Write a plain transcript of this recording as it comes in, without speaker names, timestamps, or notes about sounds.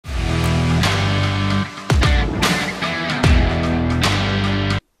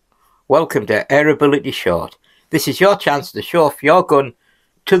Welcome to AirAbility Short. This is your chance to show off your gun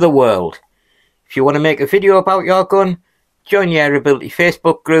to the world. If you want to make a video about your gun, join the AirAbility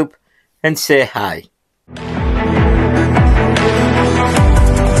Facebook group and say hi.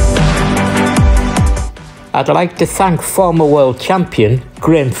 I'd like to thank former world champion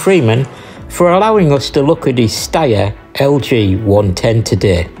Graham Freeman for allowing us to look at his Steyr LG110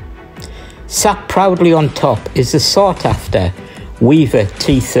 today. Sat proudly on top is the sought after Weaver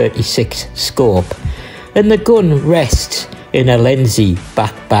T36 scope, and the gun rests in a Lenzi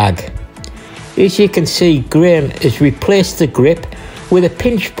back bag. As you can see, Graham has replaced the grip with a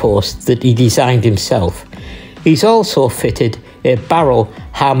pinch post that he designed himself. He's also fitted a barrel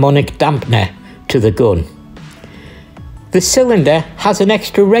harmonic dampener to the gun. The cylinder has an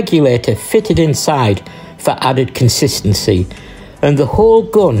extra regulator fitted inside for added consistency, and the whole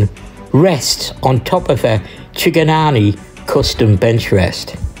gun rests on top of a Chiganani custom bench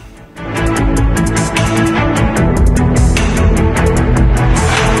rest.